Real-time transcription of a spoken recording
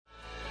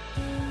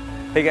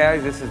Hey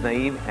guys, this is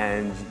Naeem,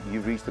 and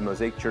you've reached the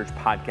Mosaic Church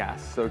podcast.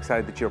 So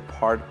excited that you're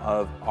part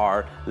of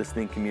our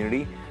listening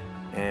community,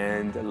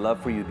 and I'd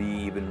love for you to be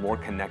even more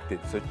connected.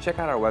 So check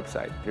out our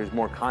website. There's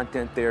more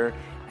content there,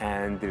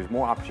 and there's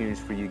more opportunities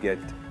for you to get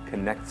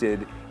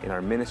connected in our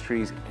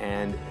ministries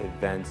and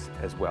events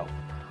as well.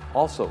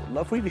 Also,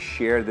 love for you to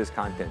share this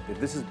content. If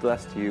this is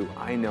blessed to you,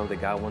 I know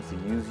that God wants to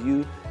use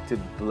you to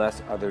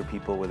bless other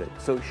people with it.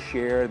 So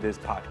share this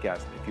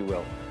podcast, if you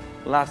will.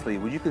 Lastly,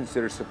 would you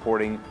consider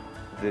supporting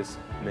this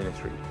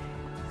ministry?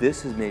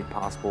 This is made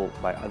possible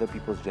by other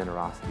people's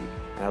generosity,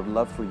 and I'd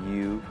love for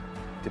you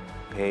to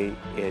pay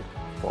it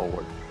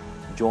forward.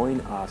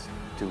 Join us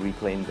to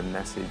reclaim the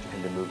message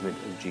and the movement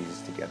of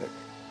Jesus together.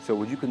 So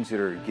would you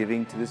consider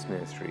giving to this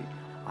ministry?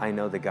 I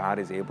know that God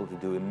is able to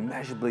do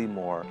immeasurably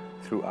more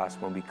through us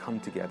when we come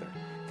together.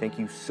 Thank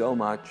you so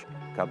much.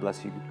 God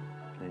bless you,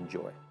 and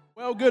enjoy.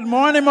 Well, good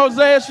morning,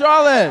 Mosaic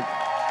Charlotte.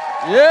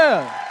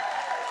 Yeah,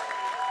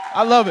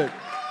 I love it.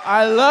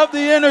 I love the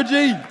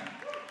energy.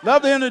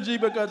 Love the energy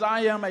because I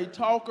am a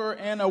talker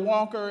and a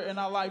walker, and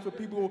I like for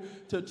people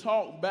to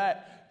talk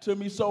back to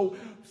me. So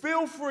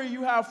feel free.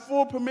 You have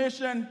full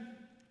permission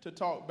to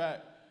talk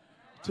back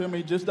to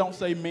me. Just don't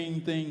say mean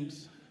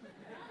things.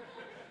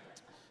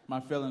 My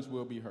feelings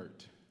will be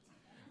hurt.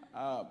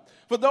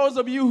 For those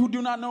of you who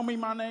do not know me,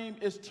 my name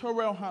is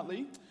Terrell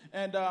Huntley,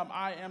 and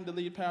I am the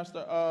lead pastor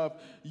of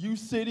U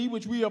City,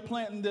 which we are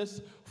planting this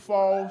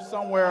fall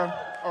somewhere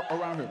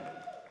around here.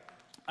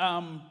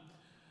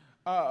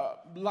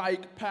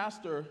 Like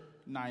Pastor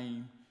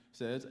Naeem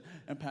says,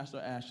 and Pastor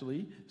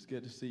Ashley, it's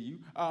good to see you.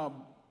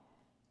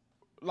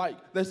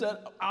 Like they said,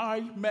 I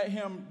met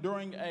him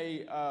during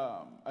a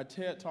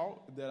TED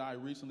Talk that I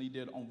recently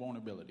did on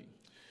vulnerability.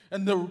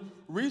 And the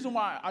reason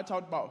why I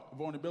talked about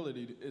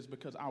vulnerability is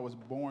because I was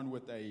born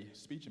with a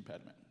speech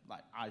impediment.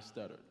 Like, I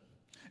stuttered.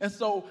 And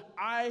so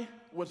I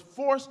was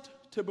forced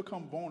to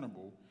become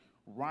vulnerable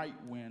right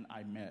when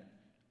I met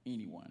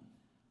anyone.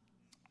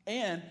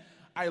 And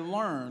I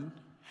learned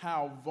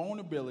how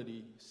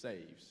vulnerability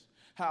saves,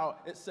 how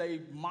it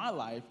saved my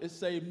life. It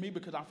saved me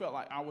because I felt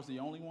like I was the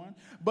only one.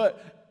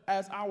 But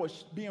as I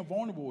was being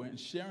vulnerable and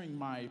sharing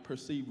my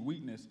perceived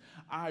weakness,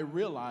 I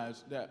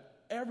realized that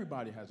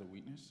everybody has a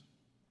weakness,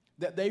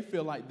 that they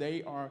feel like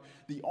they are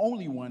the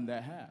only one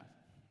that have.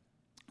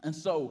 And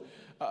so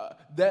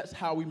that's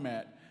how we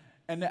met.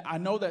 And I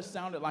know that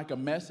sounded like a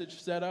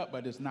message set up,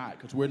 but it's not,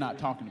 because we're not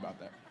talking about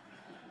that.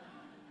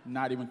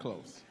 Not even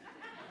close.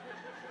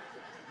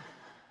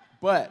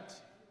 But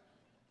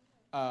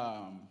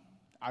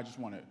I just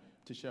wanted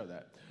to share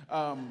that.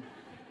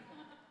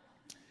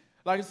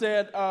 Like I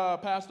said,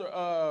 pastor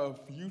of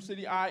U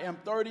City, I am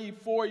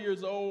 34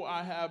 years old.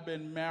 I have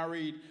been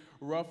married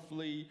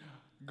roughly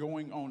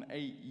going on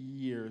 8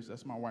 years.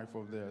 That's my wife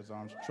over there, so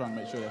I'm trying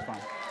to make sure that's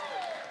fine.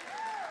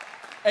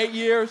 8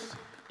 years,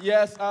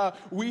 yes.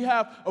 We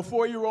have a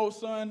 4-year-old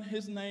son.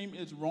 His name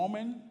is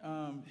Roman.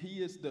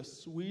 He is the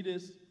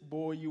sweetest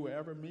boy you will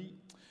ever meet,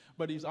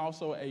 but he's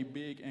also a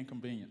big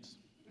inconvenience.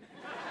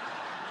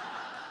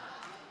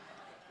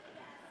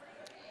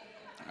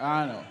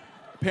 I know.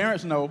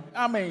 Parents know.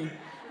 I mean,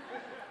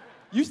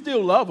 you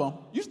still love them.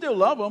 You still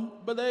love them,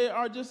 but they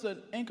are just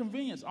an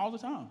inconvenience all the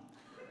time.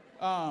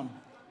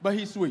 But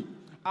he's sweet.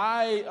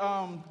 Like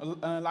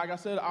I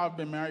said, I've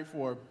been married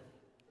for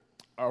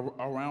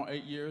around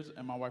 8 years,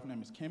 and my wife's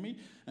name is Kimmy,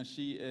 and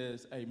she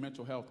is a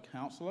mental health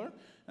counselor,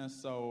 and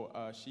so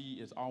she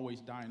is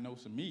always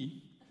diagnosing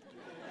me.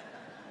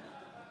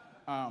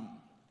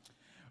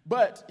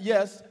 But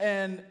yes,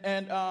 and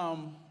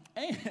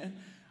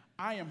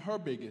I am her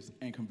biggest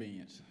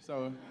inconvenience.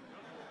 So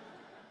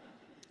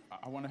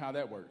I wonder how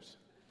that works.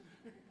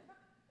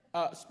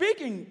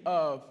 Speaking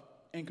of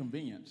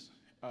inconvenience,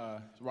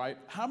 right?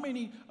 How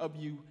many of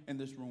you in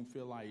this room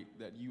feel like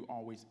that you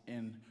always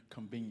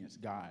inconvenience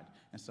God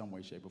in some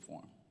way, shape, or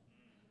form?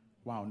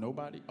 Wow,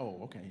 nobody?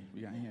 Oh, okay,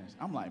 we got hands.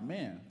 I'm like,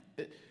 man,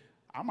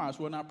 I might as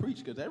well not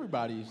preach because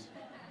everybody's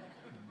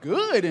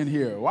good in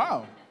here.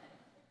 Wow.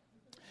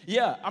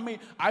 Yeah, I mean,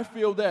 I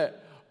feel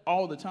that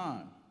all the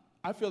time.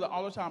 I feel that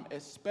all the time,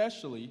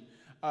 especially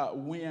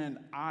when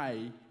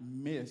I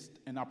missed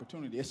an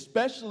opportunity,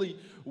 especially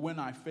when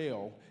I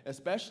fail,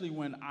 especially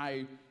when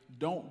I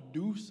don't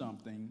do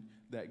something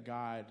that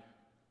God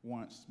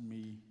wants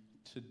me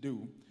to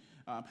do.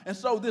 And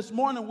so this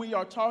morning we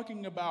are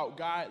talking about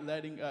God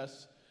letting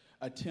us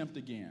attempt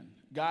again,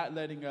 God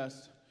letting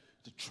us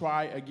to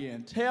try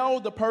again. Tell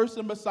the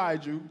person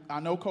beside you,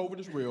 I know COVID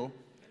is real,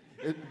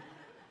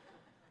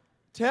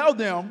 tell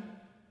them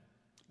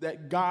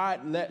that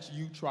God lets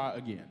you try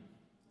again.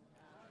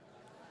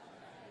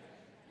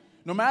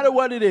 No matter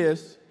what it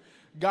is,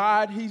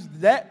 God, he's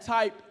that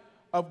type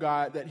of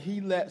God that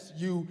he lets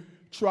you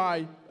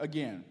try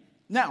again.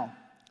 Now,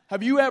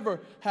 have you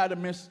ever had a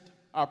missed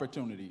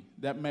opportunity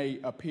that may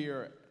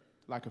appear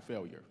like a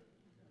failure?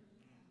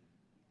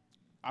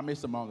 I miss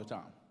them all the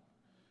time.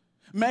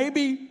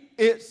 Maybe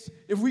it's,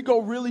 if we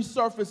go really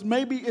surface,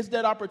 maybe it's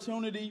that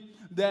opportunity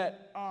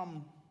that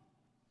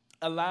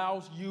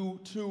allows you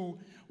to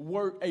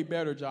work a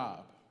better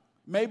job.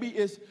 Maybe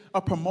it's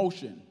a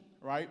promotion,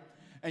 right?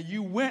 And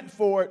you went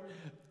for it,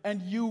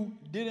 and you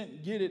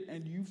didn't get it,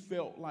 and you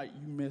felt like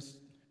you missed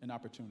an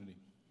opportunity.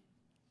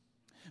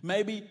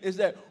 Maybe it's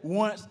that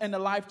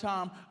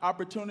once-in-a-lifetime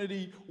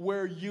opportunity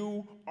where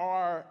you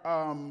are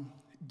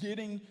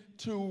getting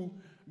to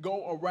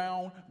go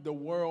around the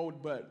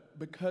world, but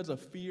because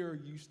of fear,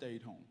 you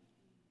stayed home.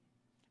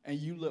 And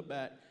you look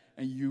back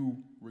and you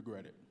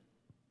regret it.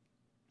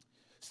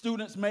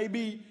 Students,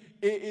 maybe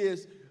it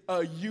is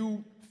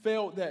you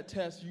failed that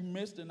test, you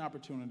missed an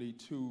opportunity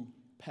to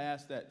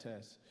pass that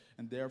test,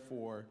 and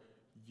therefore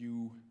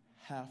you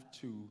have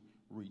to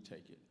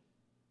retake it.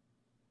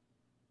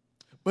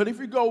 But if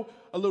you go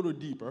a little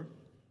deeper,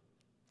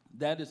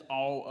 that is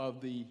all of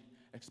the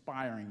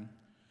expiring.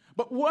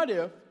 But what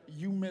if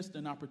you missed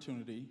an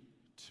opportunity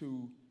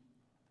to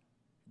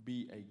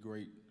be a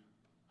great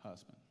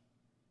husband?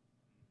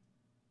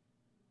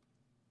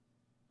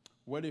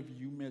 What if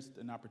you missed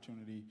an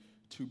opportunity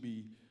to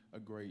be a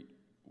great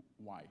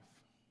wife?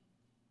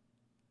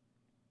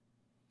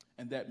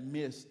 And that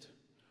missed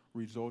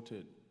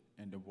resulted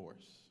in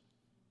divorce.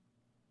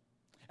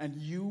 And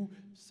you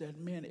said,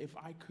 man, if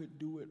I could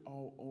do it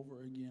all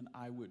over again,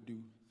 I would do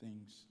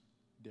things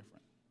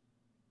different.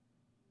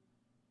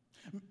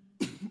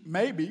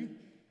 Maybe,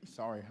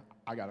 sorry,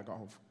 I got to go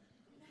off.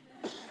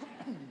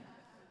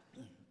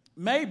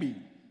 Maybe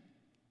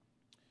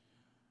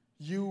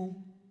you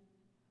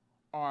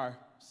are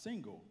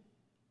single.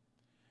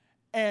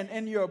 And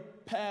in your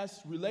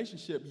past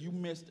relationship, you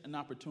missed an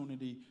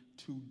opportunity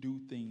to do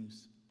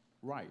things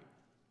right.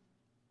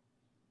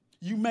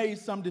 You made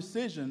some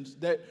decisions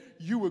that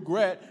you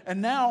regret,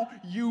 and now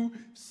you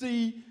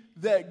see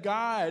that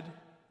God,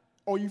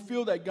 or you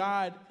feel that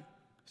God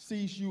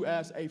sees you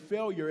as a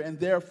failure, and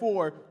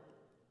therefore,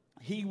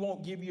 he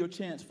won't give you a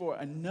chance for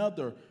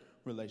another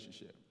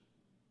relationship.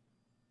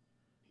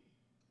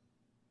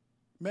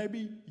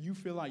 Maybe you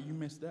feel like you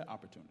missed that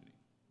opportunity.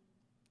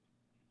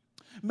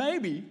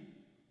 Maybe,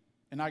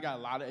 and I got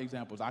a lot of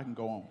examples, I can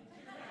go on.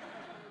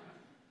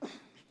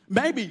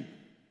 Maybe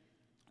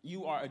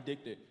you are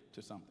addicted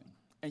to something,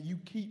 and you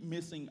keep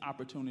missing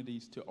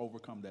opportunities to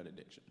overcome that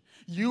addiction.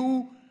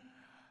 You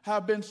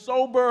have been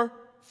sober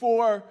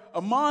for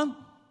a month,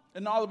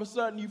 and all of a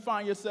sudden you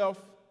find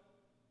yourself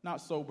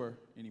not sober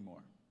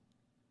anymore.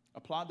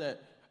 Apply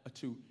that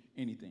to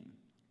anything.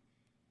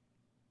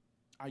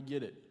 I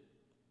get it.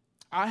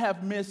 I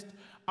have missed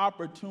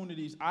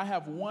opportunities. I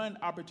have one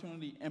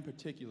opportunity in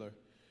particular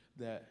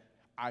that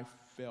I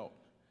felt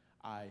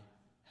I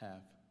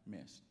have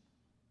missed.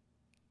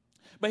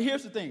 But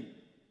here's the thing.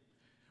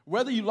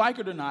 Whether you like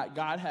it or not,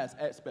 God has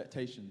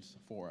expectations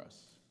for us.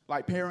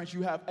 Like parents,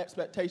 you have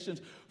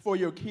expectations for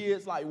your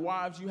kids. Like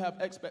wives, you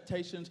have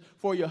expectations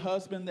for your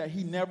husband that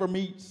he never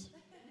meets.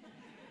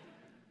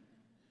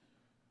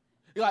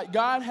 Like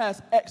God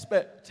has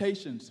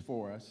expectations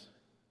for us.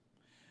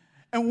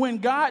 And when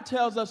God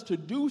tells us to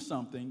do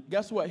something,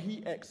 guess what?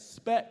 He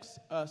expects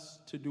us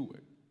to do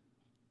it.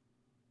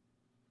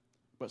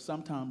 But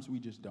sometimes we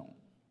just don't.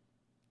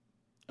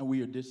 And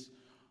we are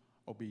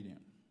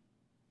disobedient.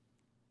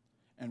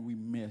 And we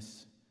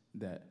miss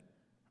that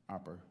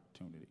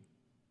opportunity.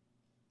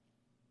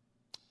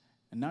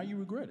 And now you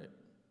regret it.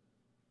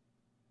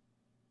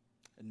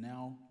 And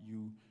now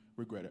you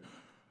regret it.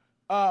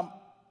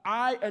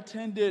 I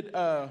attended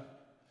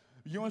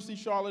UNC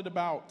Charlotte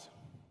about...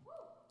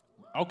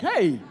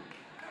 Okay.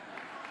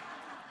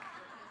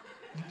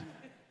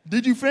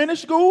 Did you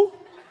finish school?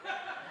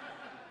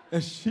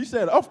 And she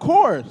said, of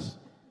course,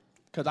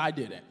 because I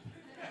didn't.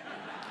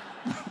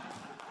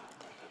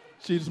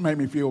 She just made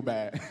me feel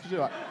bad. She's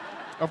like,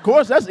 of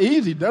course, that's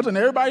easy. Doesn't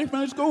everybody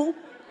finish school?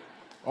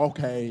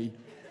 Okay.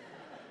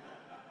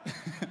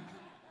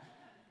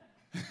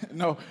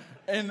 No,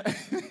 in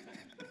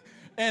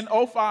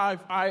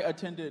 2005, I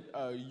attended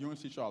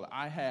UNC Charlotte.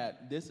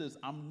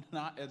 I'm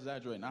not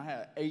exaggerating, I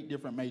had 8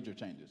 different major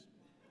changes.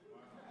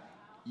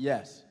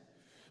 Yes.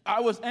 I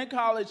was in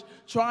college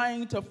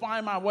trying to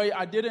find my way.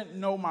 I didn't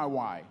know my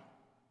why.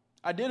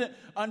 I didn't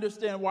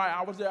understand why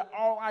I was there.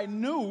 All I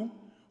knew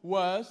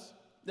was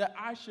that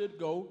I should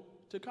go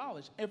to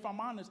college. If I'm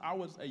honest, I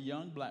was a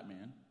young black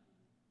man,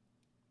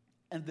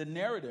 and the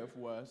narrative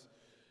was,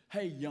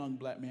 hey, young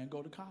black man,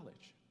 go to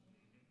college.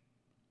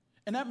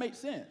 And that makes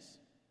sense.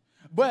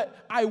 But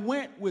I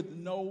went with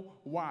no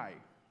why.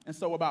 And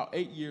so about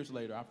 8 years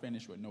later, I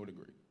finished with no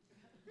degree.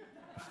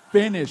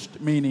 Finished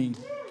meaning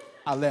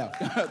I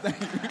left. Thank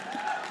you.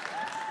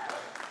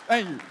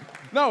 Thank you.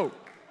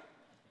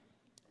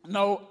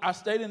 No, I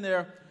stayed in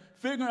there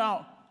figuring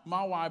out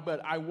my why,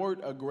 but I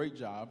worked a great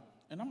job.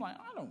 And I'm like,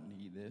 I don't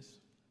need this.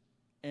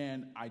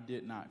 And I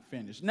did not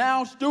finish.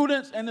 Now,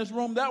 students in this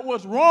room, that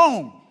was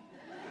wrong.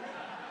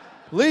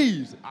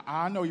 Please,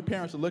 I know your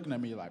parents are looking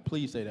at me like,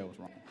 please say that was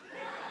wrong.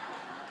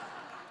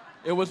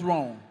 It was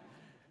wrong.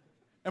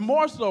 And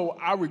more so,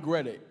 I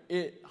regret it.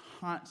 It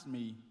haunts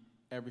me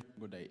every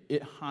single day.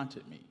 It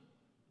haunted me.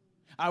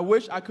 I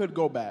wish I could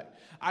go back.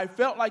 I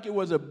felt like it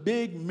was a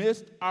big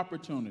missed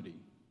opportunity.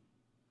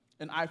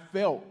 And I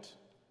felt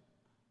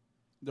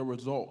the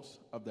results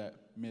of that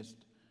missed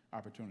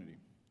opportunity.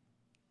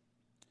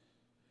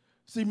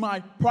 See, my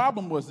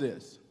problem was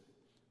this,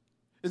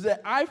 is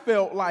that I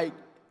felt like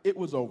it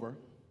was over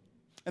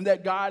and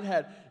that God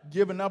had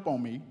given up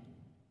on me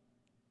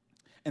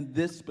in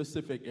this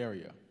specific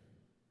area.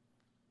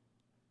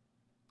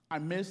 I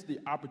missed the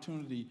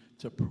opportunity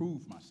to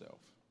prove myself.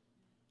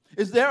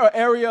 Is there an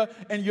area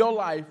in your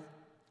life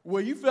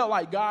where you felt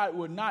like God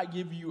would not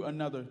give you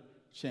another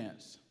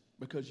chance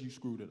because you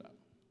screwed it up?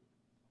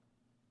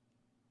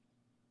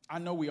 I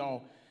know we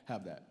all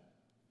have that.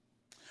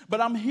 But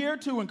I'm here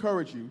to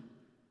encourage you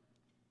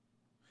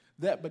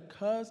that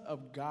because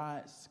of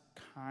God's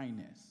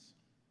kindness,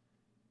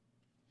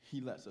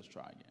 he lets us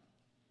try again.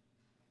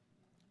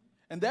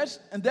 And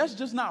that's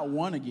just not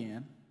one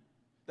again.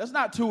 That's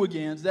not two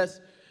agains. That's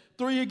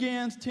 3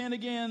 agains, 10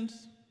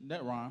 agains.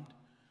 That rhymed.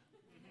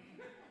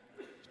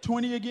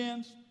 20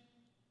 agains.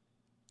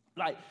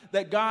 Like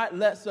that God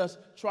lets us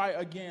try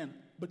again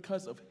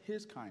because of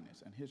his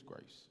kindness and his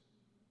grace.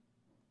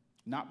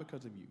 Not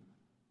because of you.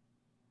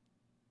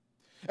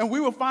 And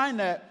we will find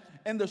that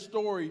in the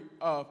story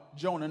of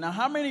Jonah. Now,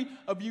 how many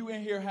of you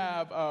in here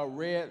have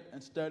read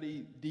and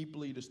studied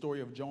deeply the story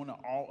of Jonah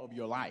all of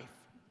your life?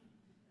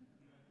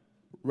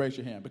 Raise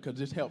your hand, because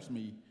this helps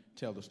me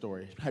tell the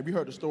story. Have you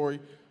heard the story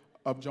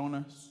of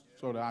Jonah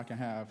so that I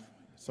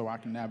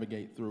can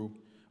navigate through?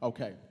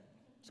 Okay,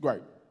 it's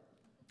great.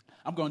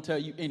 I'm going to tell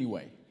you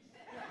anyway.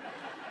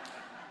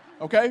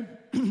 Okay?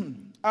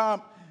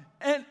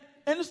 And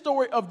in the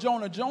story of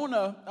Jonah,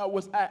 Jonah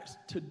was asked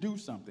to do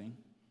something,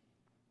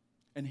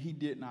 and he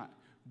did not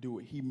do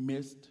it. He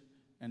missed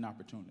an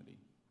opportunity.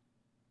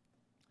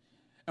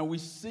 And we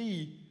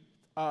see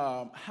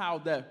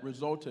how that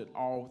resulted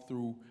all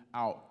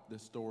throughout the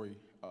story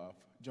of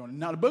Jonah.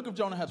 Now, the book of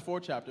Jonah has 4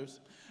 chapters.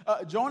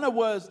 Jonah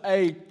was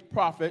a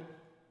prophet.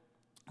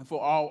 And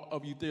for all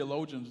of you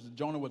theologians,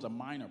 Jonah was a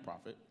minor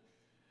prophet.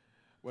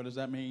 What does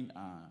that mean?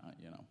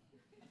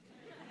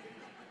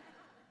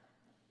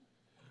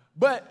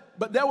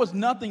 But there was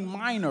nothing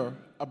minor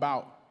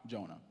about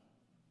Jonah.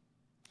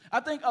 I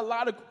think a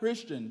lot of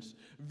Christians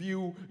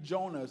view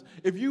Jonah's.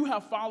 If you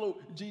have followed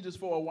Jesus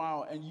for a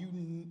while and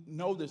you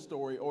know this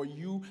story, or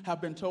you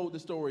have been told the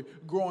story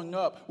growing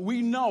up,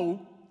 we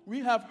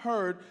have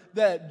heard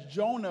that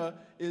Jonah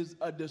is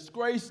a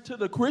disgrace to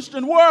the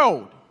Christian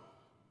world.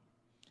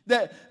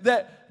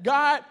 That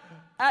God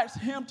asked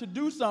him to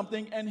do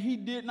something and he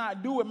did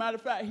not do it. Matter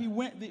of fact, he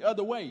went the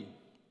other way.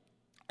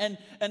 And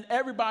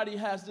everybody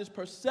has this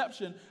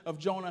perception of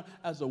Jonah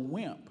as a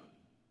wimp.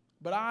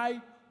 But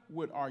I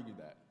would argue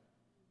that.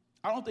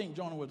 I don't think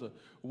Jonah was a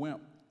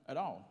wimp at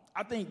all.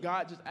 I think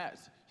God just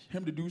asked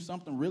him to do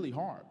something really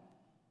hard.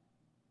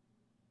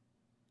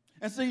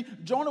 And see,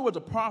 Jonah was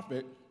a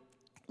prophet,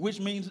 which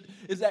means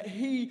is that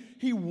he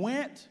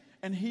went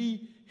and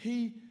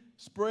he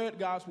spread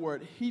God's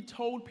word. He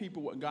told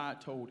people what God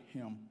told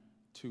him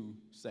to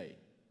say.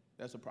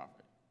 That's a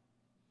prophet.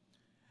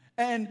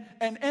 And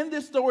in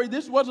this story,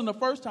 this wasn't the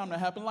first time that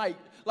happened.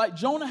 Like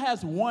Jonah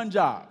has one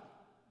job,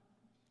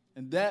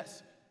 and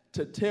that's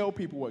to tell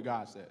people what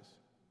God says.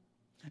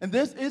 And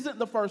this isn't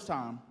the first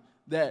time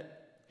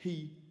that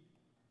he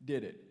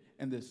did it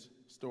in this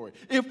story.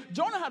 If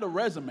Jonah had a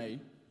resume,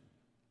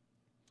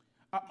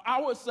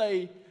 I would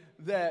say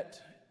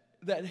that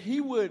he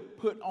would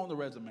put on the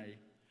resume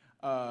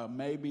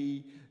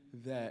maybe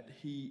that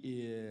he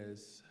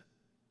is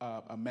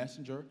a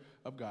messenger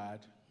of God,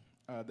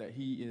 that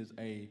he is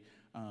a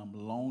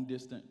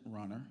long-distance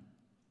runner.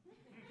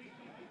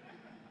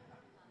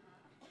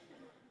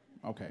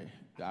 Okay,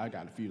 I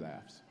got a few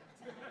laughs.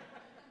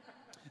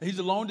 He's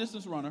a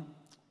long-distance runner,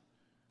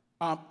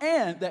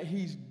 and that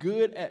he's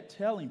good at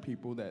telling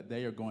people that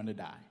they are going to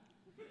die.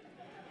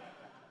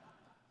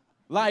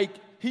 Like,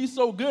 he's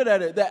so good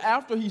at it that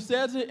after he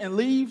says it and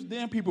leaves,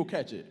 then people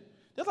catch it.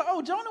 They're like,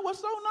 oh, Jonah was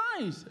so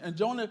nice. And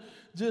Jonah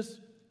just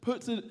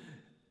puts it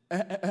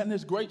in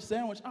this great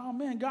sandwich. Oh,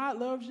 man, God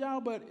loves y'all,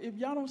 but if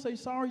y'all don't say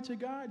sorry to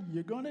God,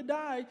 you're going to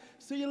die.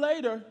 See you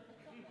later.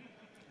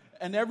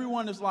 And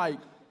everyone is like,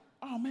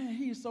 oh, man,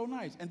 he is so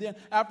nice. And then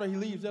after he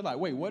leaves, they're like,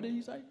 wait, what did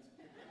he say?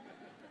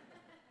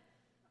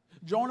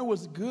 Jonah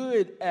was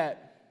good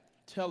at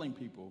telling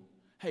people,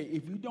 hey,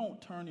 if you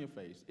don't turn your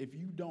face, if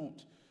you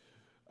don't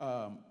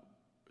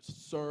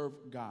serve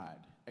God,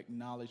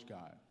 acknowledge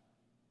God,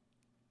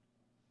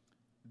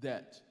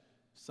 that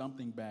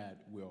something bad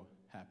will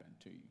happen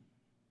to you.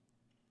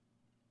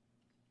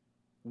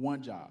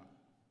 One job.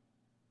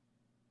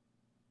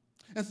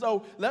 And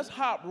so let's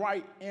hop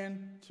right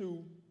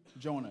into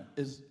Jonah.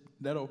 Is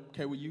that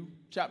okay with you?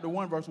 Chapter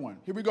 1, verse 1.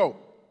 Here we go.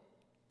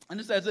 And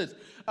it says this.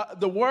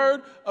 The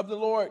word of the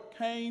Lord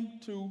came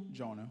to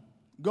Jonah.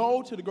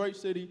 Go to the great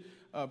city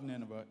of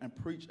Nineveh and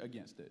preach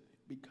against it,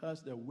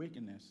 because their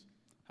wickedness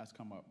has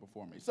come up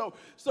before me.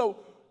 So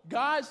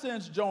God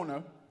sends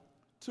Jonah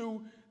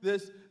to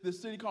this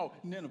city called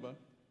Nineveh.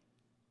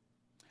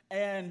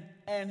 And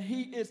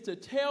he is to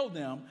tell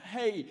them,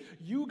 hey,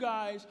 you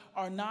guys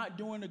are not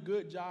doing a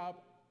good job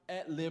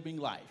at living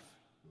life.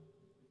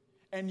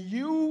 And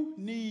you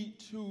need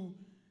to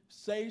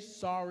say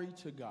sorry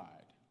to God,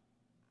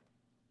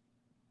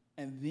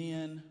 and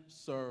then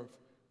serve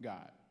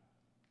God.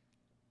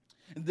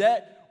 And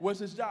that was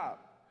his job.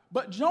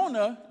 But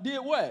Jonah did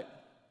what?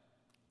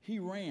 He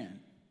ran.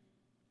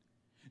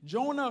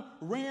 Jonah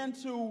ran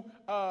to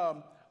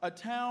a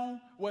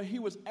town where he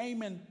was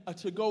aiming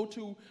to go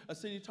to a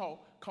city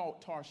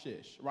called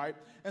Tarshish, right?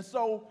 And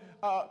so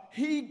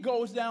he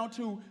goes down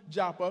to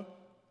Joppa,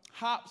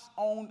 hops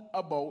on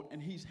a boat,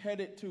 and he's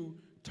headed to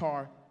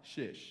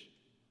Tarshish.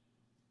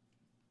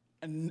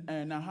 And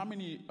now, how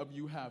many of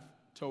you have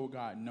told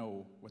God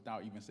no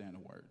without even saying a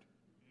word?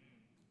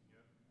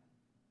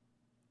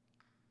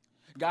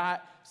 God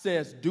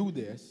says, do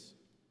this,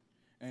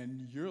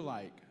 and you're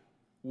like,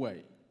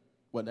 wait,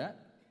 what,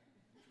 that?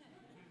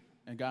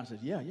 And God says,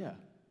 yeah,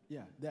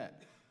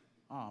 that.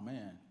 Oh,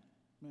 man,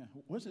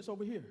 what's this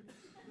over here?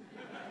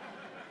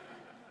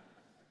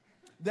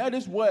 That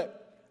is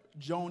what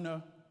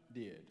Jonah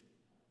did.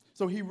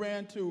 So he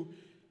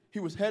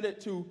was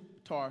headed to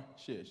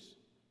Tarshish.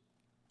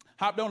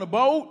 Hopped on a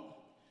boat,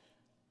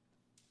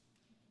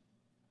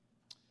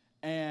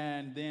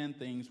 and then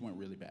things went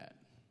really bad.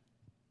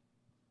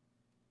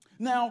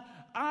 Now,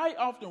 I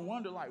often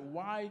wonder,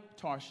 why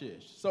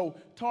Tarshish? So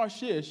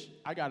Tarshish,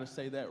 I got to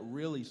say that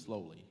really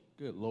slowly.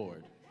 Good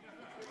Lord.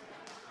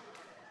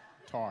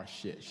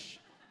 Tarshish.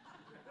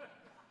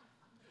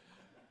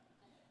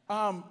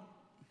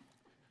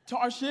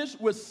 Tarshish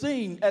was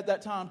seen at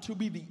that time to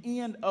be the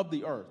end of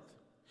the earth.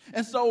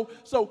 And so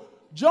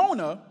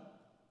Jonah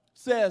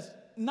says,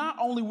 not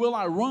only will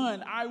I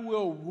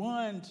will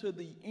run to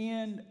the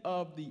end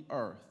of the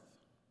earth.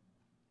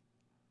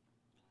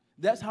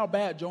 That's how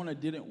bad Jonah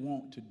didn't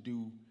want to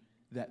do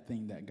that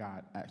thing that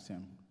God asked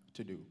him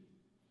to do.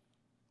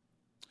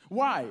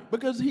 Why?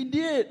 Because he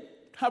did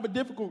have a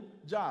difficult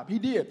job. He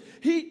did.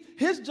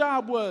 His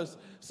job was,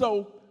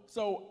 so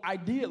I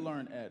did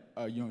learn at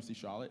UNC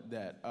Charlotte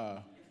that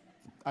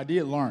I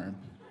did learn.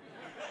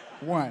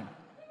 One,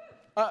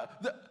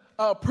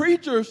 the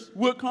preachers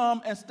would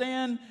come and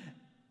stand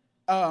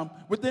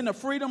within the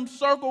freedom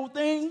circle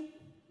thing,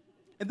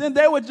 and then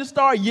they would just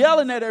start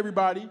yelling at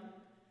everybody,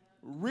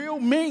 real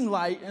mean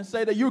like, and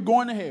say that you're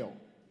going to hell.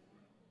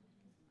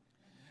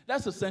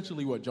 That's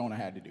essentially what Jonah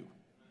had to do.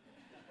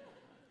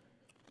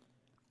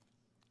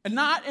 And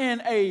not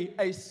in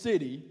a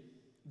city,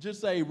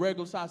 just a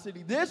regular sized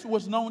city. This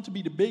was known to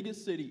be the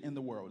biggest city in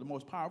the world, the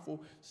most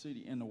powerful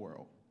city in the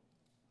world.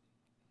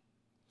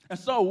 And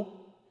so,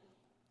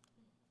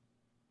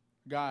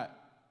 God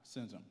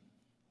sends him.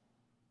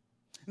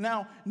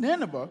 Now,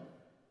 Nineveh,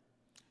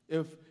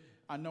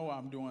 I know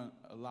I'm doing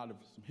a lot of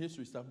some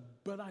history stuff,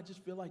 but I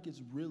just feel like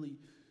it's really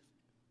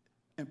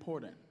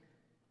important.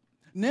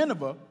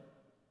 Nineveh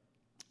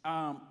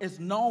is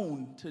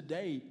known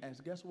today as,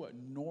 guess what,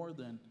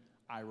 northern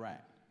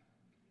Iraq.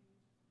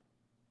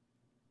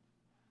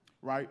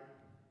 Right?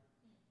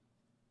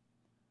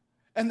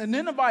 And the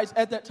Ninevites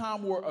at that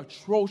time were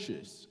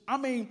atrocious. I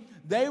mean,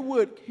 they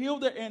would kill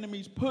their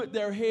enemies, put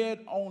their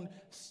head on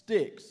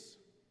sticks.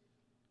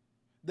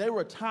 They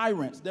were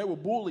tyrants. They were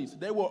bullies.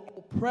 They were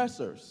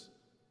oppressors.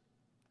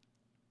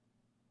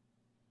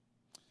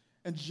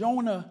 And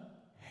Jonah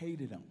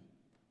hated them.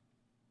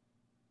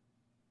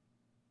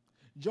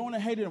 Jonah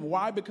hated them.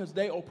 Why? Because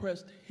they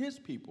oppressed his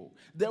people.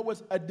 There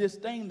was a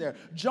disdain there.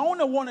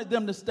 Jonah wanted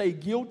them to stay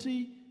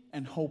guilty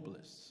and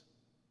hopeless.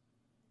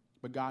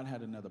 But God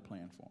had another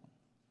plan for them.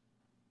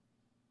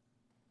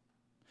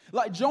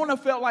 Like Jonah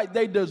felt like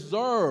they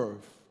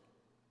deserve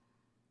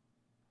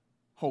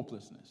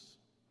hopelessness.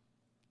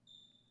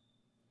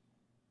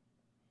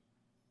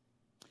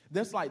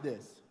 That's like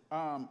this.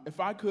 If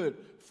I could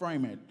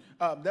frame it,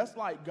 that's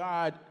like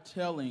God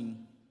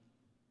telling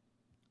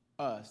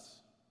us.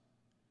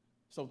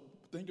 So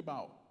think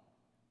about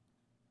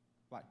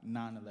like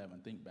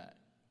 9/11. Think back.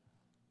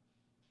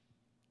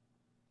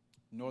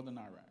 Northern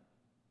Iraq.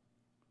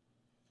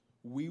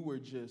 We were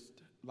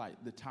just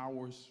like the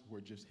towers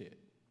were just hit.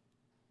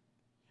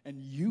 And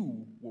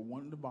you were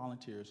one of the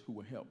volunteers who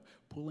would help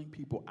pulling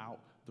people out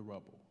the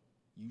rubble.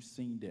 You've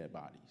seen dead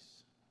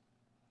bodies.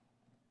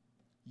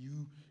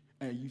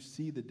 You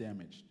see the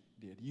damage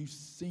did. You've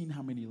seen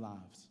how many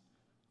lives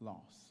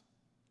lost.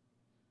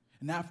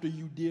 And after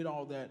you did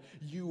all that,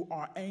 you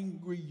are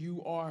angry.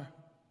 You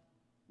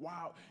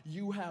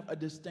have a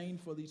disdain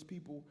for these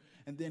people.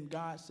 And then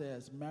God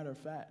says, matter of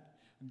fact,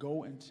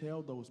 go and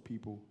tell those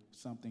people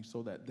something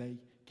so that they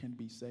can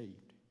be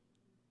saved.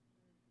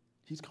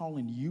 He's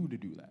calling you to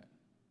do that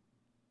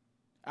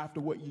after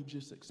what you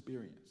just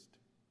experienced.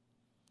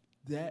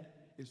 That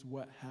is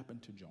what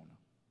happened to Jonah.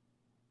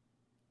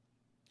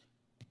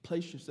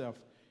 Place yourself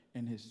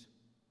in his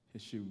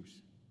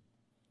shoes.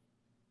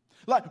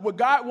 Like what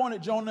God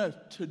wanted Jonah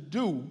to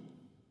do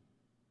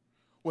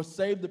was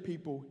save the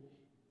people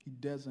he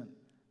doesn't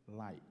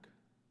like.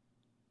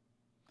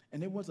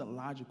 And it wasn't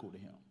logical to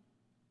him.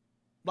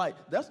 Like,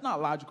 that's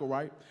not logical,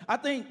 right? I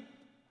think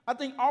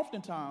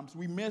oftentimes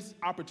we miss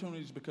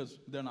opportunities because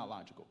they're not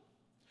logical.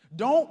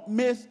 Don't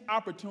miss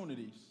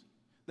opportunities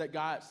that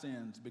God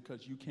sends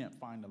because you can't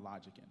find the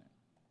logic in it.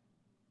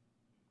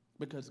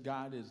 because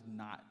God is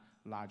not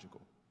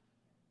logical.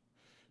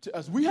 To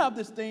us, we have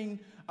this thing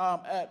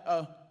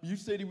at U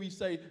City, we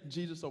say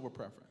Jesus over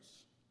preference.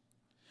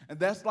 And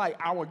that's like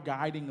our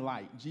guiding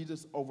light,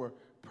 Jesus over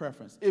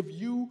preference. If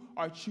you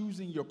are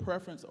choosing your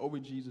preference over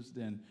Jesus,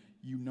 then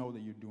you know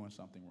that you're doing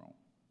something wrong.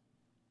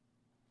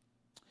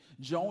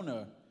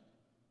 Jonah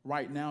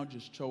right now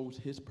just chose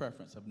his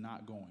preference of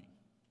not going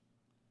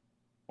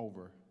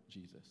over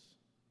Jesus,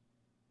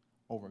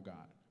 over God.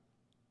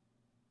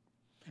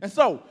 And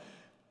so,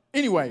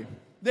 anyway,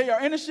 they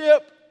are in a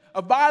ship,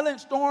 a violent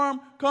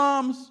storm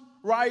comes,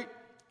 right?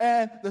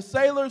 And the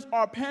sailors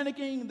are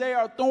panicking, they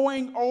are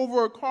throwing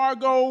over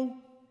cargo.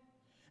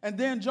 And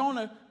then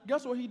Jonah,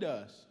 guess what he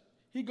does?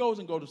 He goes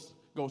and goes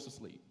to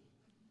sleep.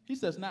 He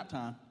says, nap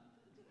time.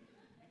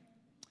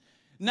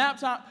 Nap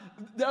time.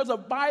 There's a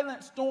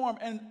violent storm,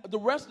 and the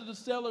rest of the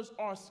sailors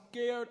are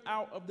scared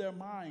out of their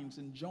minds,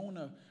 and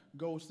Jonah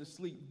goes to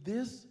sleep.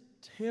 This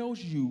tells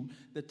you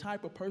the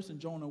type of person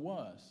Jonah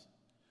was.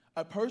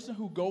 A person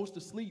who goes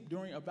to sleep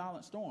during a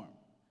violent storm.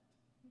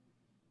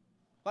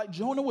 Like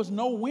Jonah was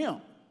no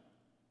wimp.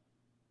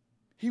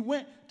 He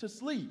went to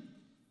sleep.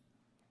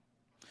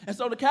 And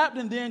so the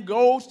captain then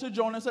goes to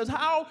Jonah and says,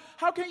 How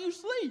can you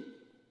sleep?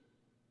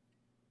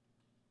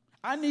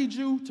 I need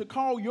you to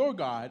call your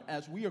God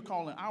as we are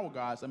calling our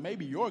gods, and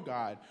maybe your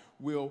God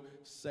will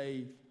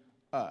save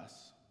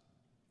us.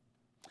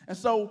 And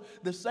so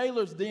the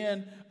sailors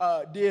then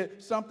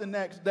did something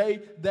next. They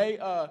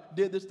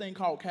did this thing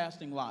called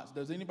casting lots.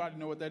 Does anybody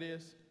know what that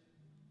is?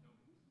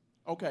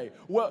 Okay,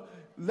 well,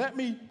 let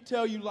me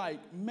tell you,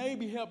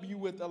 maybe help you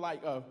with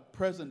a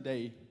present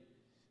day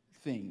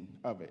thing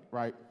of it,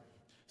 right?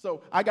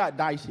 So I got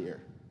dice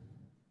here.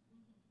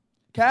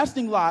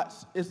 Casting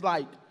lots is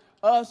like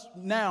us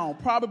now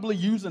probably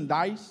using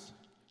dice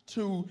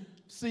to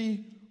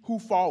see who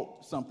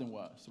fault something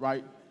was,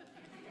 right?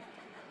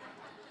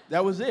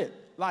 That was it.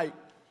 Like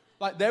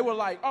they were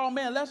like, oh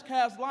man, let's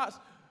cast lots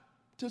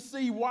to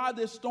see why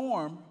this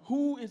storm,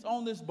 who is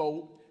on this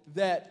boat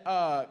that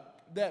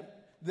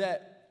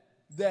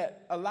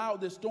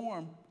allowed this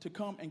storm to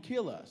come and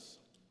kill us.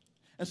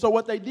 And so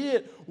what they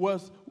did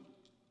was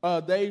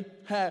they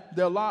had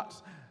their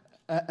lots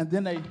and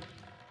then they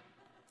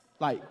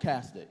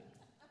cast it.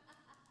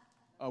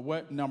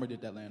 What number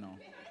did that land on?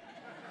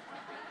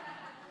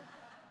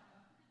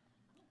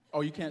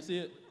 Oh, you can't see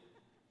it?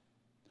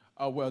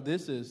 Oh, well,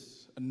 this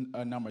is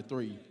a number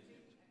 3.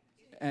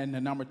 And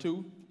the number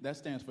 2, that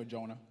stands for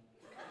Jonah.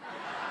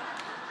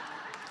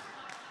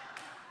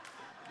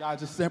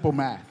 Guys, it's simple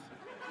math.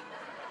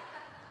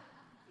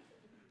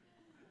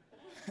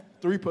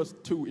 3 plus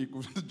 2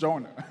 equals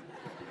Jonah.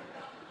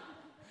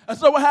 And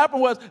so what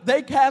happened was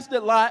they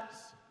casted lots,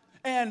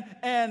 and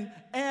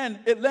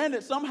it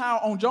landed somehow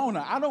on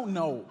Jonah. I don't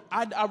know.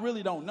 I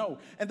really don't know.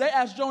 And they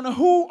asked Jonah,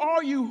 who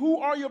are you? Who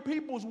are your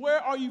peoples?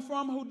 Where are you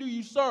from? Who do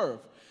you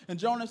serve? And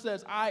Jonah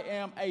says, I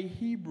am a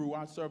Hebrew.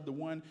 I serve the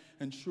one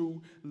and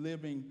true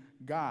living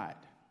God.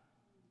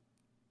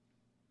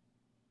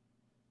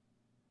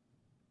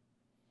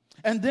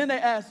 And then they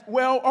asked,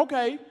 well,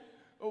 okay,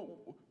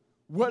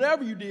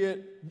 whatever you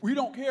did, we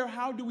don't care.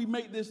 How do we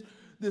make this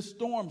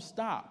storm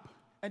stop?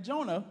 And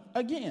Jonah,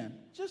 again,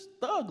 just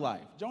thug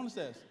life. Jonah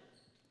says,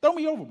 throw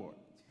me overboard.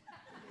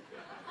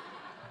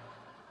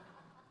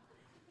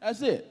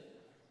 That's it.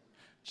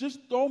 Just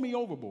throw me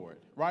overboard,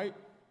 right?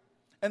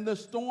 And the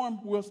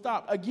storm will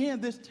stop. Again,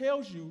 this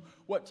tells you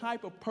what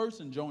type of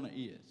person Jonah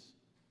is.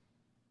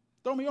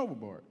 Throw me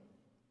overboard.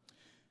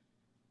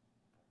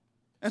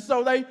 And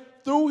so they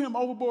threw him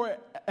overboard,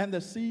 and the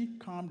sea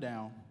calmed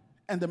down,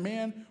 and the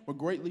men were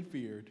greatly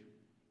feared.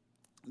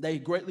 They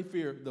greatly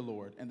feared the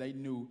Lord, and they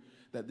knew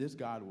that this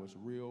God was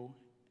real,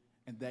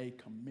 and they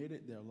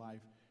committed their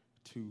life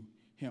to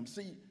him.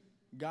 See,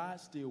 God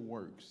still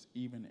works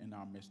even in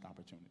our missed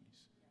opportunities.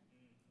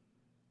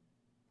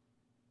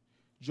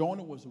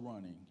 Jonah was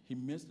running. He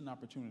missed an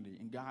opportunity,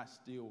 and God's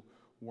still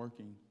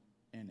working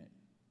in it.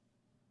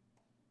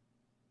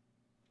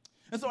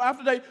 And so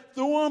after they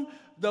threw him,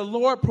 the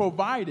Lord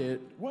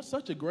provided, what's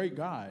such a great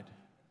God,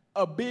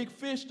 a big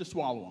fish to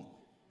swallow him.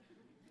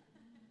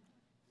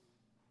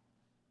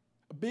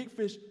 A big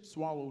fish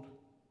swallowed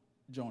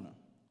Jonah.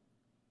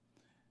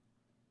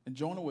 And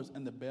Jonah was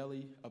in the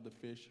belly of the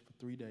fish for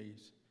 3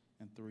 days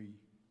and 3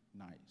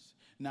 nights.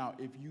 Now,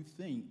 if you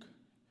think,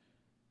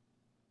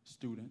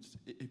 students,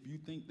 if you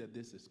think that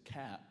this is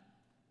cap,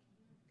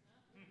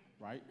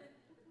 right?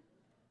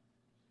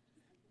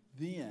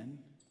 Then,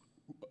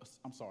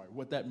 I'm sorry,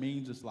 what that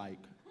means is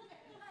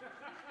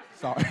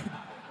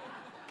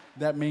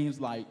that means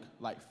like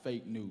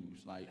fake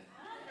news.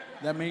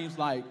 That means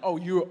oh,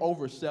 you're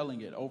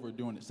overselling it,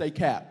 overdoing it. Say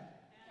cap.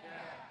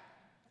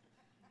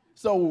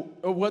 So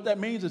what that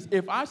means is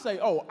if I say,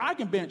 oh, I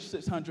can bench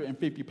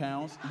 650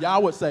 pounds,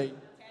 y'all would say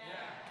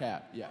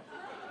cap. Yeah.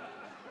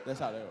 That's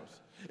how that goes.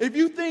 If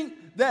you think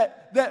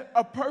that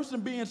a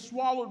person being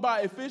swallowed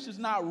by a fish is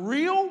not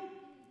real,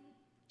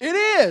 it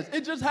is.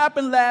 It just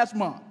happened last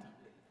month.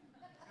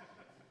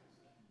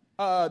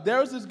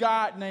 There's this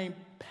guy named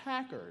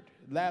Packard,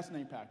 last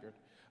name Packard.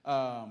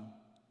 And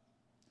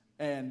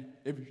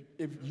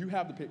if you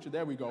have the picture,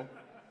 there we go.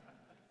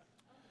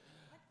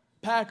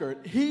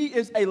 Packard, he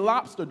is a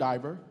lobster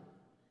diver.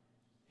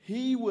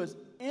 He was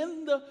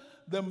in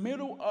the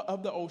middle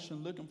of the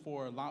ocean looking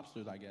for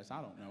lobsters, I guess.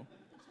 I don't know.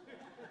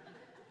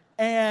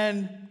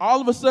 And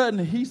all of a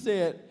sudden, he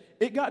said,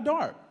 it got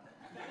dark.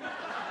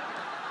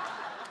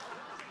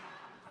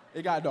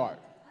 It got dark.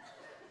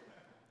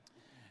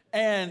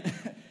 And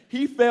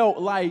he felt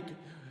like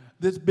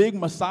this big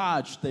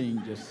massage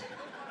thing just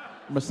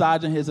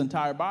massaging his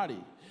entire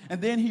body.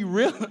 And then he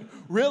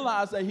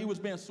realized that he was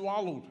being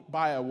swallowed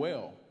by a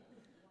whale.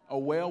 A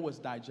whale was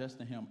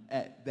digesting him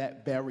at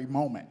that very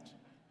moment.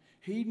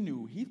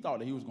 He thought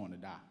that he was going to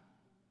die.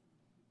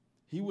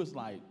 He was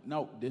like,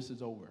 no, this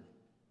is over.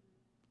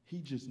 He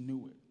just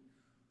knew it.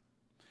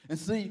 And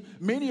see,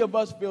 many of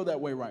us feel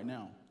that way right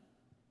now.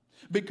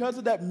 Because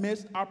of that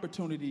missed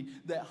opportunity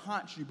that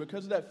haunts you,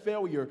 because of that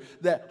failure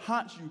that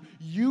haunts you,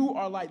 you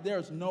are like,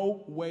 there's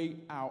no way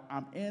out.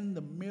 I'm in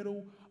the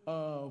middle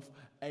of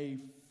a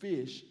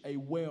fish, a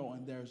whale,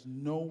 and there's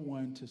no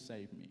one to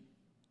save me.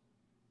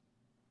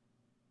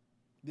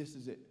 This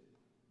is it.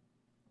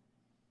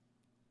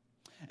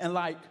 And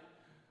like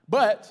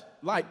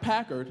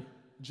Packard,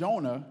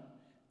 Jonah,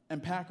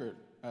 and Packard,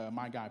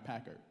 my guy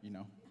Packard,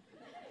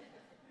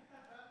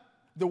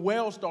 the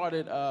whale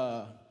started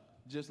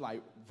just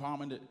like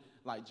vomited,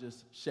 like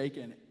just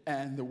shaking,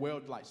 and the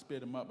whale like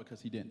spit him up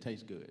because he didn't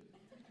taste good.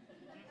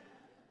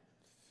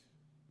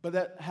 But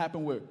that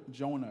happened with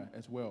Jonah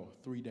as well,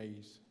 3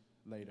 days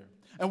later.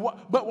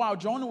 But while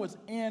Jonah was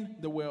in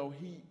the whale,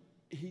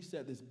 he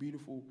said this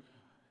beautiful,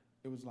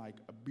 it was like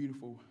a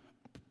beautiful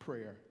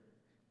prayer.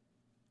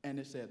 And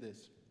it said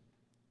this,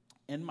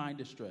 in my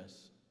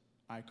distress,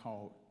 I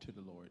called to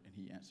the Lord, and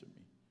he answered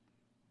me.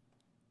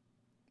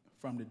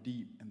 From the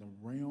deep in the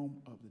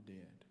realm of the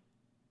dead,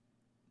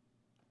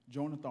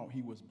 Jonah thought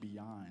he was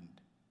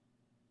beyond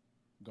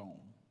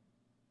gone.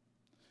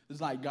 It's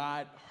like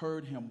God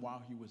heard him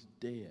while he was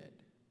dead.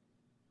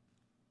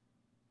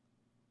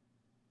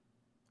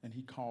 And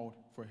he called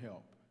for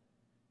help.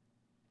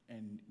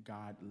 And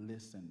God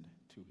listened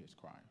to his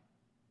cry.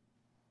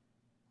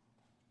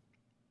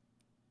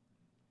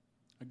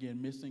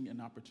 Again, missing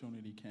an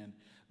opportunity can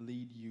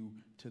lead you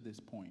to this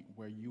point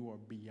where you are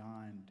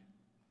beyond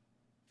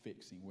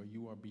fixing, where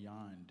you are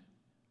beyond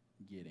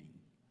getting.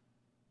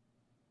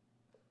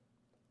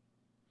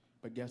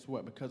 But guess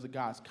what? Because of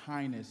God's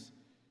kindness,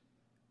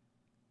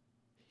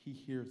 he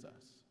hears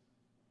us.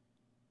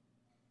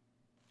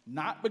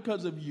 Not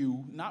because of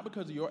you, not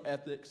because of your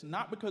ethics,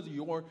 not because of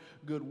your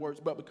good works,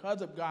 but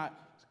because of God's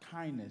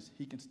kindness,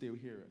 he can still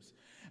hear us.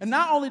 And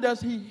not only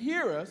does he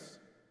hear us,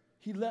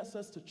 he lets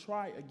us to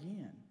try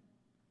again.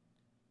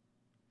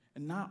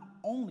 And not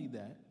only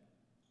that,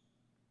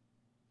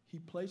 he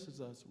places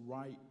us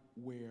right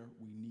where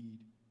we need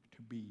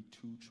to be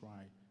to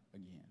try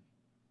again.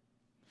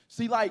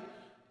 See, like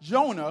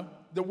Jonah,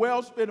 the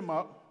whale spit him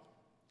up,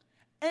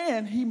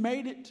 and he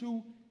made it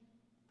to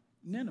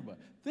Nineveh.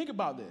 Think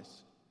about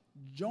this.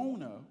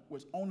 Jonah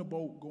was on the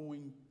boat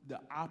going the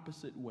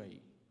opposite way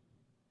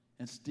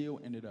and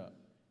still ended up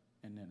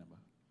in Nineveh.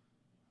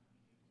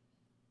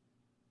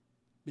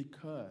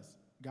 Because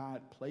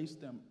God placed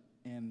them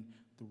in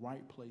the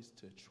right place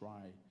to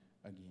try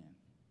again.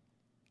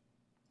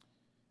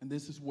 And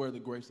this is where the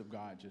grace of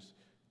God just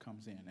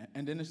comes in.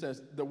 And then it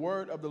says, the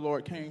word of the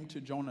Lord came to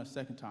Jonah a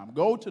second time.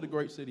 Go to the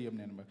great city of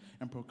Nineveh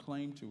and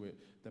proclaim to it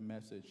the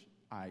message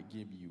I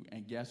give you.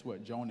 And guess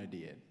what Jonah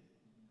did?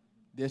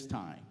 This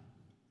time,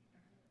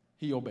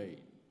 he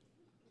obeyed.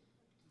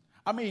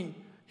 I mean,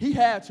 he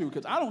had to,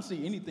 because I don't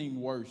see anything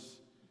worse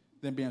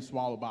than being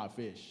swallowed by a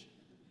fish.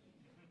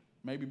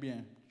 Maybe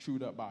being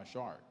chewed up by a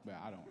shark, but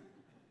I don't.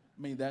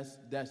 I mean,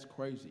 that's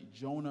crazy.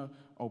 Jonah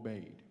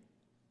obeyed.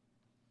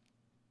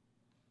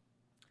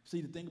 See,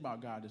 the thing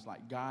about God is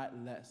like God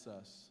lets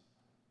us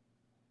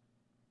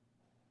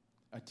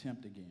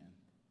attempt again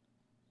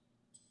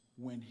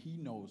when he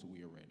knows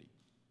we are ready,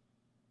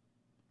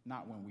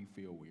 not when we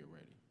feel we are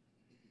ready.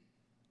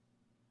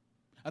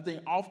 I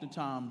think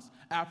oftentimes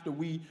after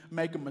we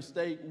make a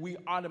mistake, we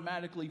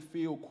automatically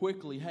feel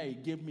quickly, hey,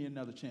 give me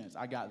another chance.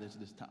 I got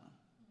this time.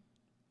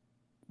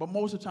 But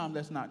most of the time,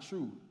 that's not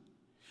true.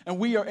 And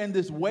we are in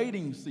this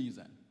waiting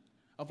season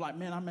of like,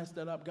 man, I messed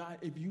that up. God,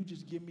 if you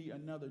just give me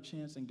another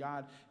chance, and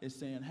God is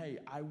saying, hey,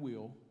 I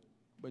will,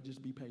 but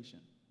just be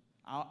patient.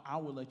 I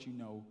will let you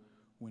know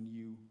when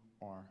you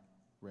are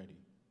ready.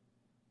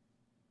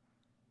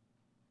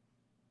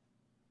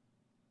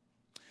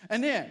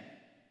 And then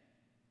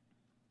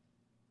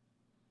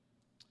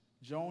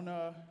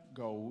Jonah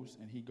goes,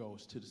 and he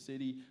goes to the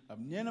city of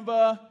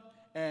Nineveh,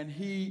 and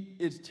he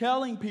is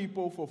telling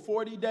people for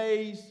 40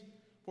 days,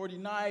 40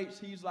 nights,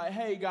 he's like,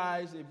 hey,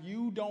 guys, if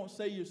you don't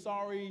say you're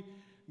sorry,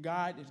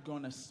 God is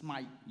going to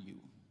smite you.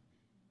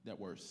 That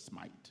word,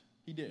 smite.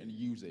 He didn't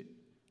use it,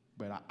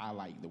 but I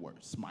like the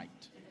word,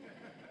 smite.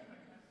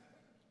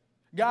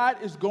 God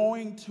is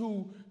going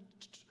to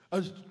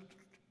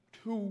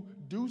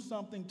do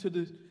something to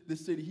the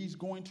city. He's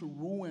going to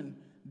ruin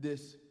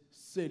this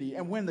city.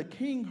 And when the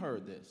king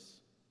heard this,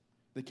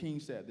 the king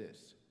said this,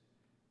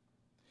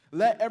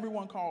 let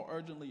everyone call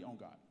urgently on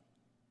God.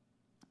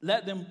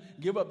 Let them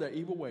give up their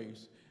evil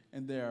ways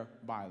and their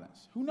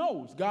violence. Who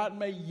knows? God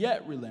may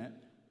yet relent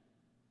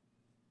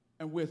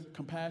and with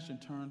compassion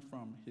turn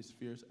from his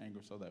fierce anger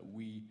so that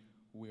we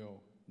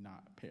will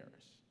not perish.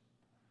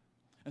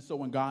 And so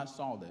when God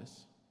saw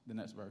this, the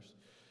next verse,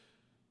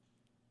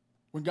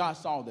 when God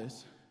saw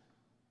this,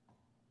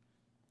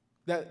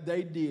 that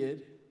they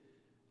did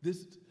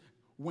this,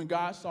 when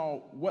God saw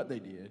what they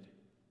did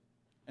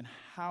and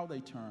how they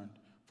turned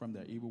from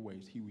their evil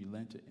ways, he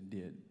relented and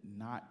did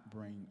not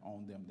bring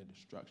on them the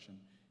destruction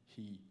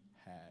he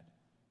had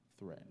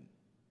threatened.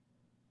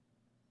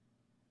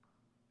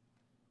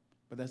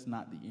 But that's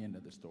not the end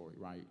of the story,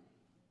 right?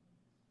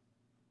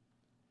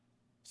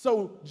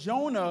 So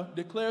Jonah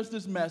declares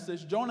this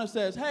message. Jonah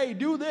says, hey,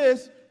 do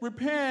this,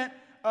 repent,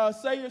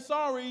 say you're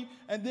sorry,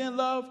 and then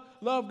love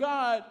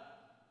God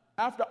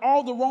after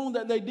all the wrong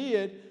that they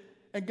did.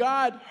 And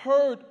God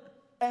heard,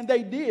 and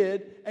they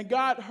did, and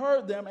God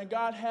heard them, and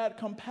God had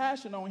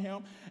compassion on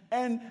him.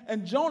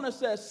 And Jonah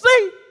says,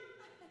 see,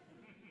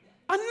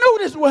 I knew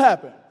this would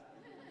happen.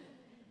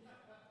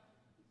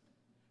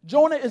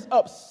 Jonah is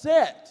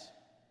upset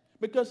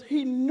because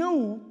he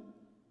knew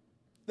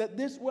that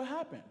this would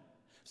happen.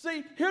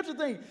 See, here's the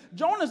thing.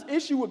 Jonah's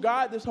issue with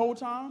God this whole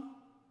time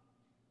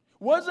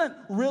wasn't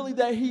really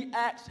that he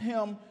asked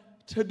him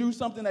to do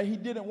something that he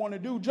didn't want to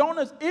do.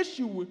 Jonah's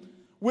issue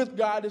with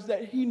God is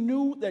that he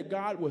knew that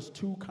God was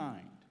too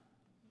kind.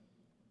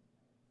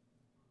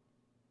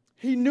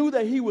 He knew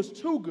that he was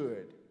too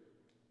good.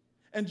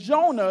 And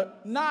Jonah,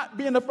 not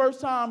being the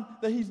first time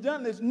that he's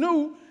done this,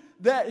 knew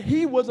that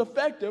he was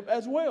effective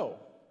as well.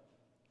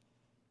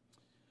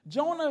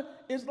 Jonah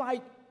is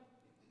like,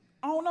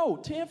 I don't know,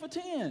 10 for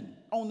 10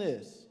 on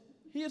this.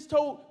 He has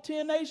told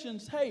 10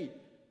 nations, hey,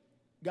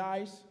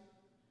 guys,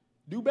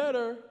 do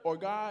better or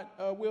God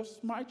will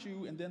smite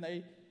you. And then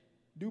they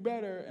do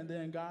better and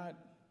then God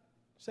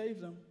saves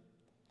them.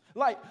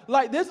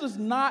 Like this is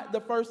not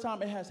the first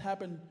time it has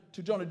happened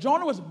to Jonah.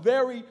 Jonah was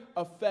very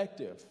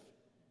effective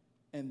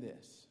in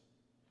this.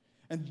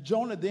 And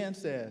Jonah then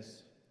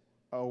says,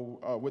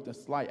 with a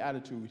slight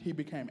attitude, he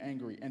became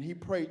angry and he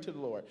prayed to the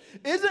Lord.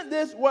 Isn't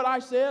this what I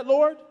said,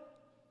 Lord,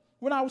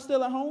 when I was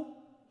still at home?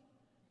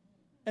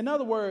 In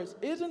other words,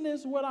 isn't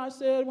this what I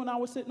said when I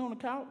was sitting on the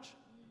couch?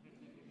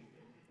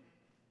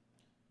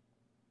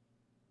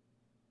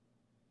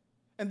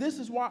 And this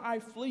is why I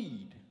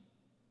fled.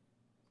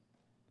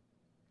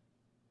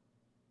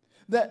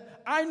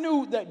 That I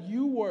knew that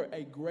you were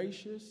a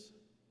gracious,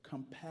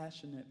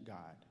 compassionate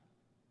God,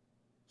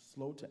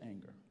 slow to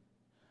anger.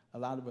 A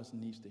lot of us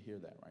needs to hear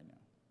that right now.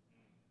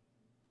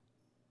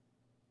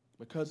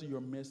 Because of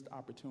your missed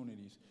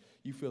opportunities,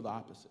 you feel the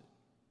opposite.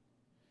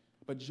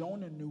 But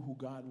Jonah knew who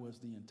God was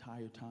the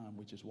entire time,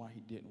 which is why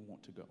he didn't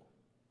want to go.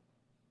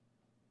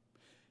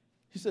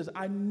 He says,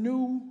 I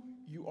knew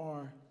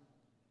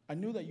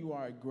that you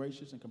are a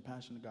gracious and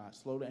compassionate God,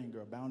 slow to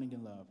anger, abounding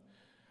in love,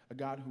 a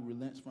God who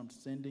relents from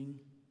sending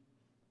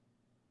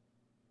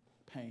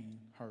pain,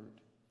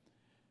 hurt.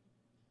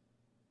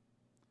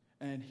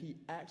 And he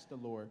asked the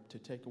Lord to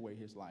take away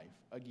his life.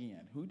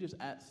 Again, who just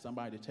asked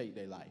somebody to take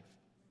their life?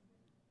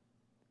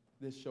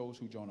 This shows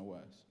who Jonah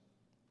was.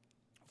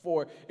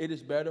 For it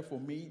is better for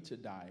me to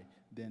die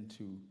than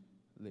to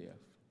live.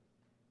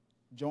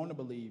 Jonah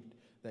believed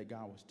that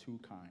God was too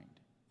kind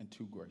and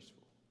too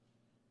graceful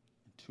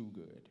and too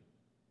good.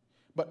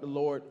 But the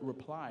Lord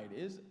replied,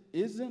 Is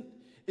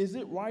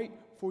it right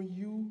for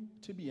you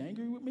to be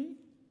angry with me?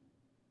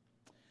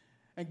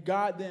 And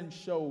God then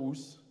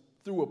shows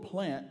through a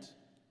plant,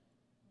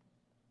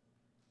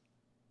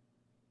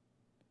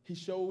 he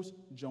shows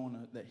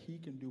Jonah that he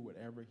can do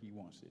whatever he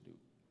wants to do,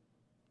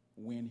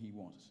 when he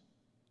wants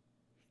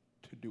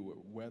to do it,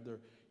 whether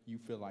you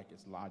feel like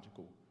it's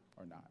logical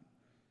or not.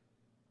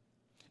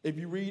 If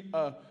you read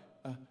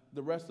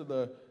the rest of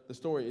the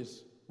story,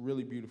 is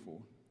really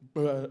beautiful.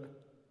 But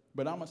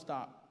I'm going to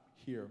stop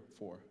here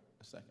for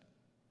a second.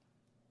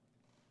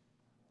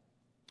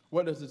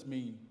 What does this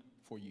mean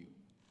for you?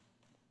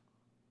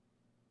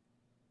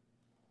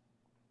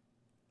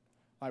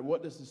 Like,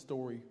 what does this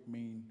story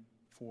mean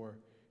for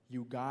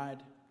you?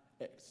 God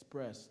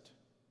expressed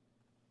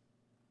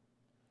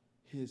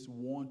his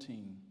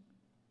wanting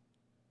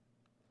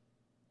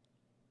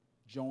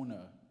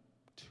Jonah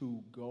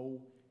to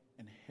go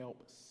and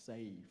help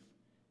save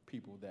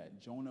people that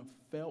Jonah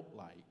felt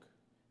like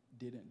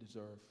didn't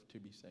deserve to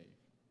be saved.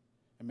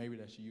 And maybe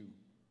that's you.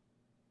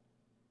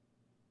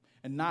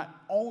 And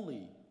not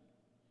only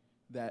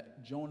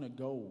that Jonah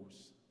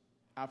goes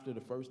after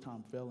the first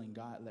time failing,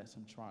 God lets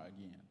him try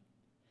again.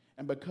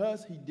 And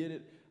because he did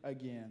it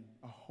again,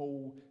 a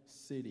whole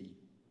city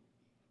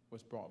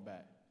was brought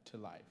back to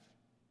life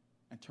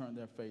and turned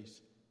their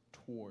face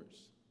towards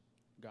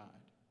God.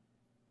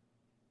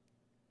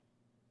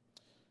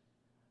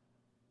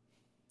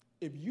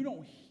 If you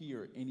don't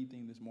hear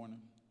anything this morning,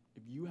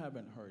 if you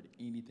haven't heard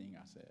anything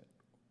I said,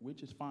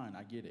 which is fine,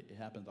 I get it. It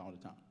happens all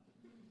the time.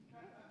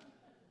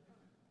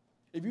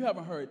 If you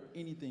haven't heard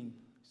anything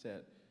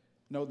said,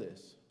 know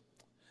this,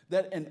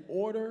 that in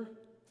order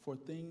for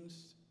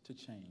things to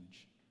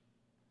change,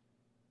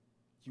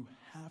 you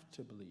have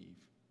to believe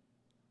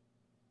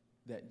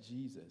that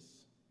Jesus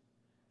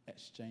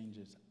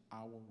exchanges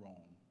our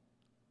wrong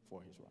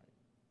for his right.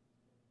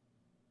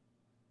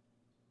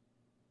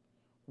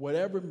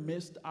 Whatever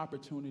missed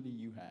opportunity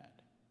you had,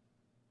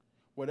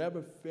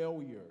 whatever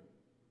failure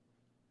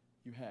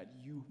you had,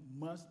 you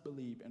must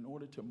believe in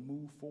order to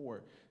move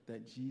forward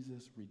that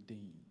Jesus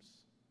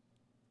redeems,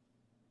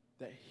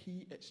 that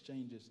he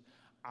exchanges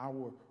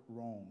our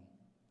wrong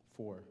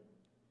for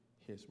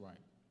his right.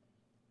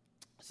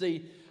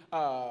 See,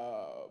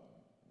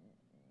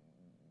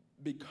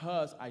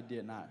 because I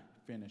did not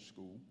finish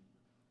school,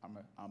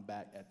 I'm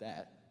back at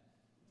that.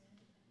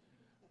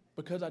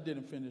 Because I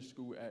didn't finish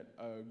school at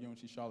UNC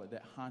Charlotte,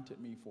 that haunted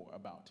me for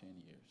about 10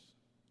 years.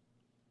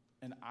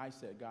 And I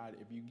said, God,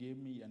 if you give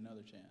me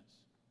another chance,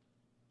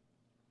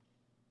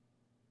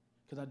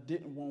 because I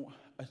didn't want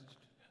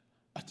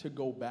to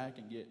go back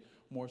and get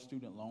more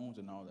student loans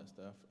and all that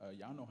stuff.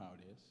 Y'all know how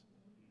it is.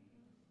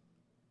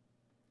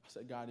 I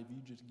said, God, if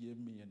you just give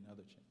me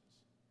another chance.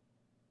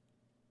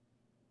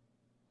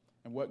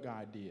 And what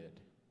God did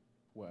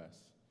was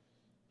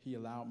he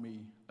allowed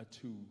me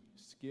to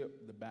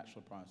skip the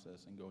bachelor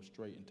process and go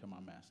straight into my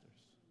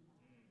master's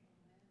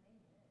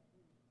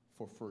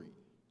for free.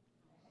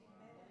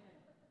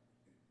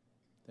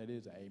 That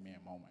is an amen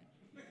moment.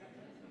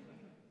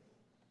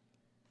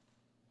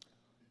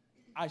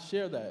 I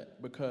share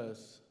that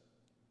because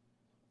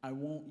I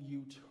want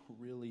you to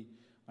really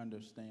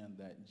understand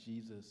that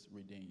Jesus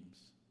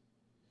redeems.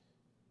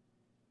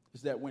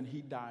 It's that when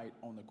he died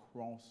on the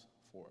cross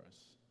for us,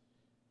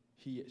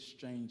 he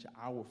exchanged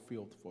our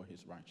filth for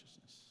his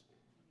righteousness,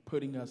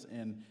 putting us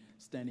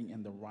standing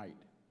in the right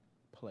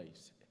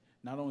place.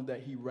 Not only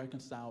that, he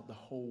reconciled the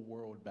whole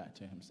world back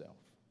to himself.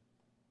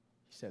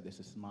 He said,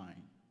 this is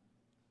mine.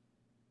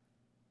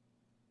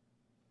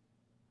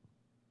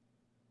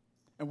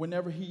 And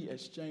whenever he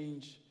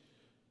exchanged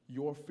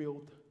your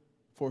filth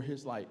for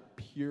his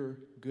pure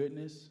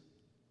goodness,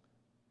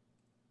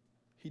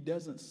 he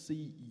doesn't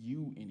see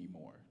you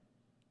anymore.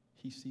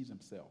 He sees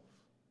himself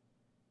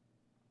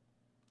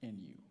in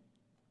you.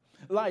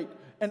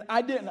 And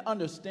I didn't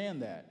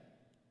understand that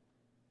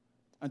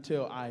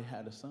until I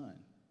had a son.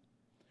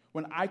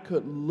 When I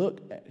could look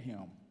at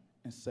him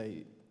and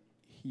say,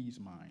 he's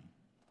mine,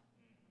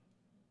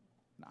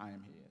 and I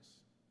am his.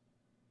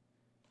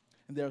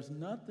 And there's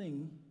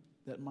nothing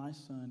that my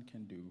son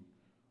can do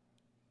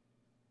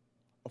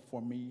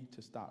for me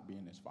to stop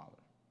being his father.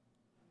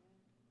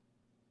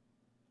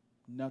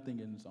 Nothing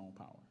in his own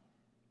power.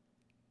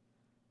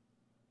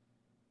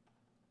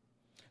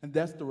 And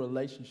that's the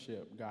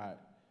relationship God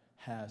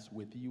has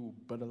with you,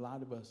 but a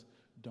lot of us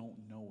don't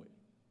know it.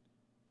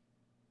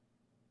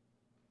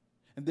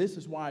 And this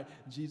is why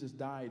Jesus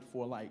died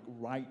for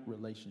right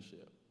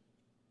relationship.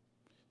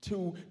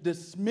 To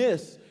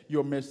dismiss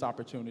your missed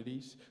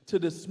opportunities, to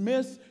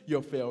dismiss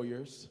your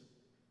failures,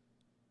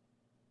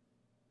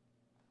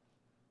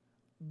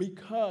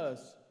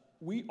 because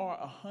we are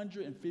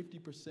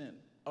 150%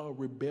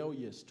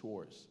 rebellious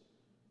towards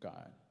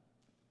God.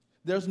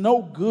 There's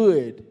no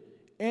good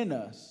in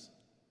us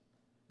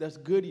that's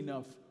good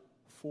enough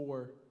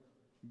for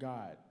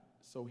God.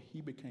 So he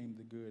became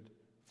the good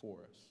for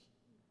us.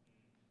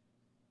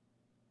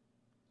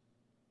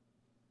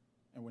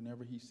 And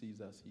whenever he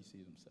sees us, he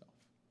sees himself.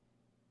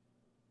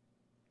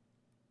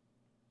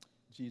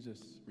 Jesus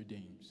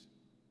redeems.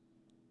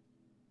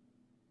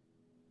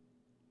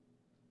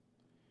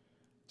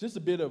 Just a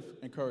bit of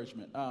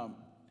encouragement.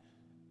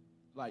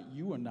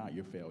 You are not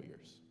your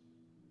failures.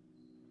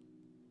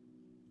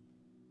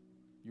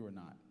 You are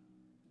not.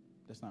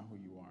 That's not who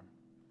you are.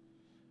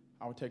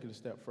 I would take it a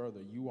step further.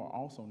 You are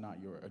also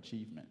not your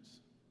achievements.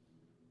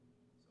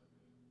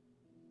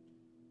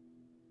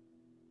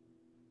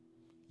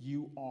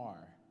 You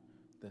are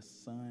the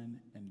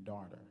son and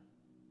daughter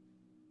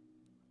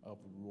of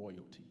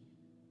royalty.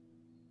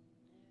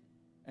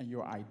 And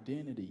your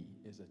identity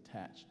is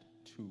attached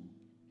to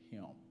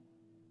him.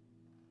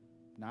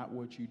 Not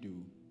what you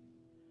do,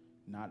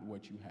 not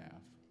what you have.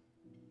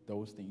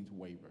 Those things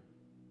waver.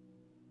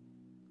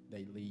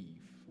 They leave.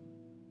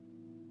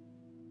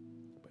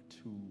 But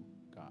to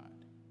God.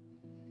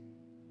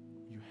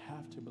 You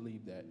have to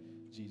believe that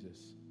Jesus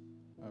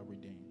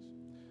redeems.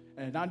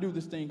 And I do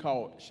this thing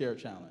called Share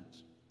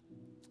Challenge.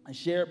 I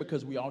share it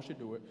because we all should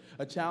do it.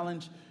 A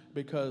challenge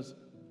because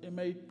it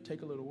may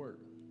take a little work.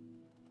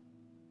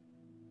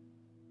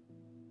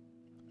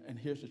 And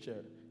here's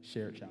the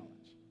share challenge.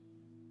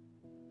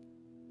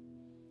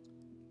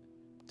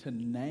 To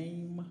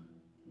name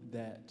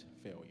that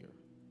failure.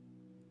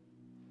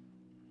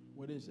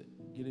 What is it?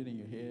 Get it in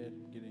your head,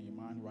 get it in your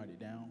mind, write it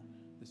down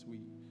this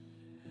week.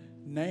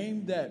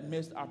 Name that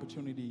missed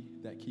opportunity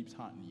that keeps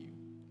haunting you.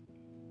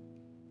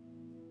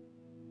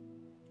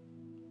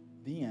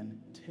 Then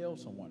tell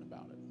someone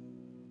about it.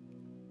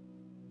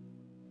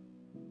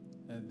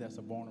 And that's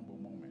a vulnerable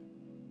moment.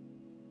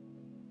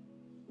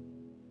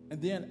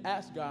 And then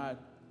ask God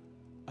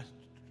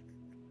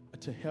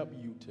to help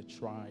you to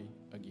try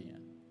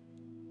again.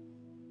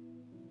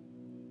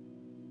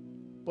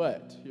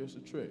 But here's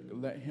the trick.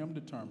 Let him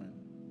determine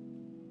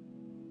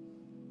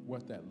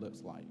what that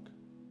looks like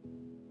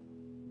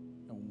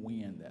and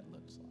when that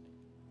looks like.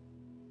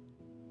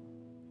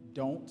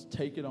 Don't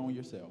take it on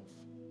yourself.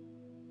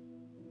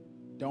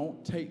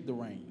 Don't take the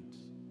reins,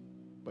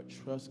 but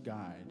trust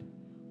God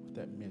with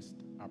that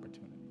missed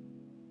opportunity.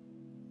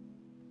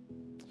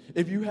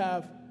 If you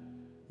have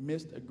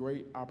missed a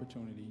great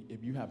opportunity,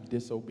 if you have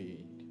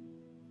disobeyed,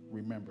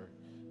 remember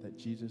that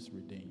Jesus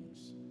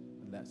redeems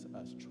and lets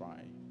us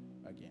try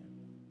again.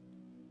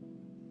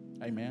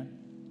 Amen?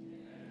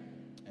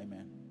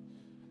 Amen.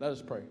 Let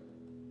us pray.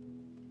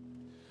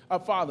 Our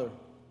Father,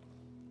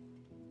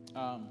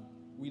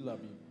 we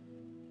love you,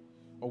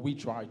 or we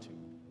try to,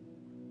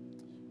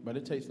 but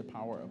it takes the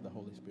power of the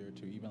Holy Spirit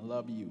to even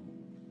love you.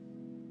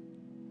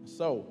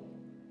 So,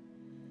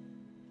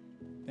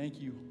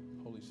 thank you,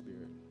 Holy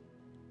Spirit.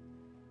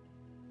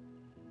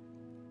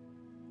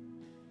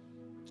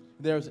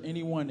 If there's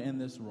anyone in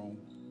this room,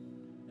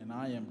 and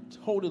I am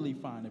totally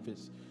fine if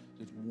it's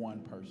just one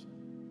person,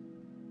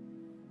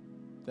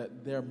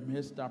 that their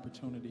missed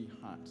opportunity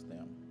haunts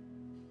them,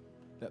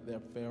 that their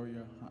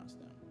failure haunts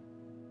them,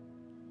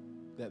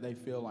 that they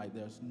feel like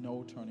there's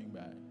no turning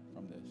back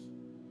from this,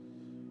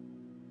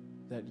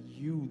 that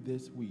you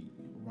this week,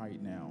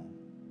 right now,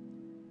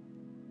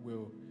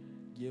 will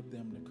give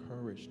them the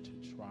courage to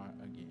try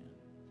again.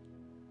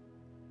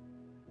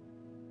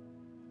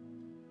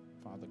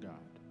 Father God.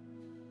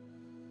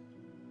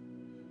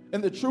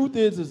 And the truth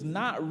is, it's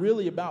not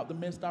really about the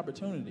missed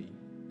opportunity.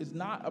 It's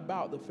not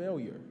about the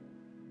failure.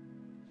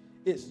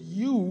 It's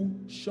you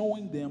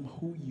showing them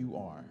who you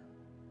are.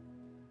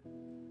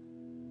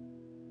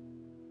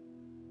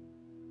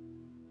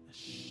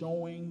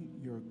 Showing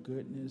your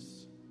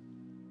goodness,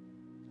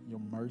 your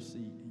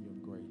mercy, and your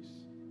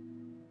grace.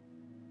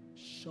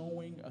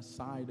 Showing a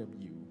side of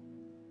you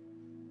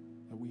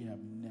that we have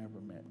never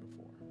met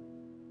before.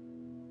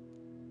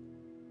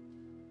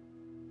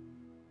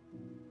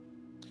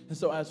 And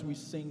so as we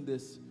sing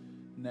this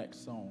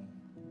next song,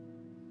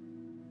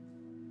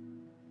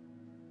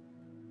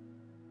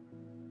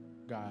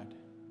 God,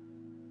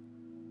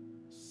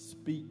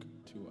 speak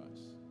to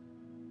us.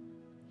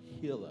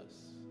 Heal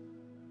us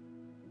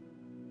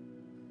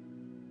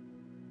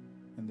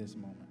in this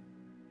moment.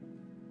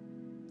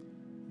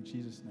 In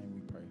Jesus' name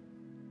we pray.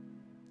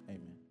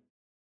 Amen.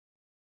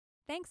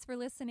 Thanks for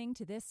listening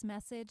to this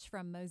message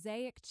from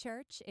Mosaic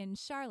Church in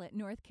Charlotte,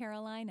 North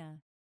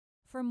Carolina.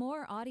 For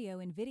more audio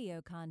and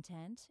video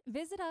content,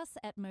 visit us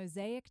at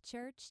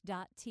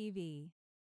mosaicchurch.tv.